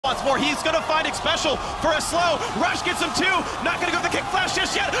wants more. He's gonna find Special for a slow. Rush gets him too. Not gonna go for the kick flash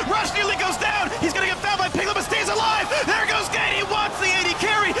just yet. Rush nearly goes down. He's gonna get fouled by Piglet, but stays alive. There goes Gate. He wants the AD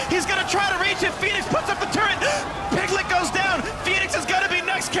carry. He's gonna try to reach it. Phoenix puts up the turret. Piglet goes down. Phoenix is gonna be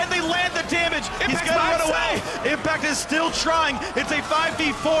next. Can they land the damage? He's gonna run away. Impact is still trying. It's a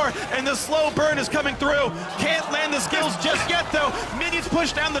 5v4, and the slow burn is coming through. Can't land the skills just yet, though. Minions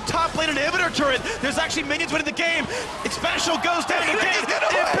push down the top lane inhibitor turret. There's actually minions winning the game. Special goes down to Gate.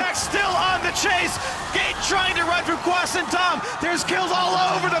 Impact still on the chase. Gate trying to run through Quas and Dom. There's kills all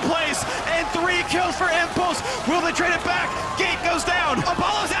over the place, and 3 kills for Impulse. Will they trade it back? Gate goes down.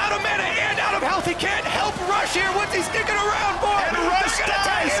 Apollo's out of mana and out of health. He can't help Rush here. What's he sticking around for? And Rush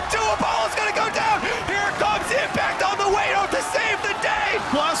dies. Him too. Apollo's gonna go down. Here comes Impact on the way out to save the day.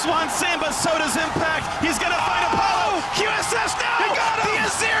 Quas wants in, but so does Impact. He's gonna find Apollo. QSS now. He got him. The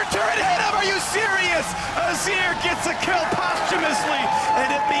Azir turret hit him. Are you serious? Azir gets a kill posthumously, and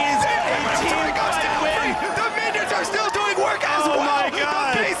it means a team-wide win. The minions are still doing work as well. Oh my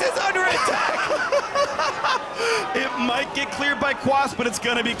God. The base is under attack. It might get cleared by Quas, but it's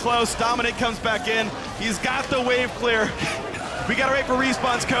gonna be close. Dominic comes back in. He's got the wave clear. We gotta wait for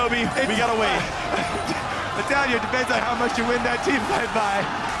respawns, Kobe. We gotta wait. I tell you, it depends on how much you win that team fight by.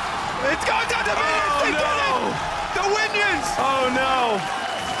 It's going down to minions. They did it. The Winions. Oh no.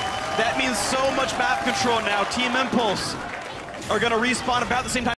 That means so much map control now. Team Impulse are gonna respawn about the same time.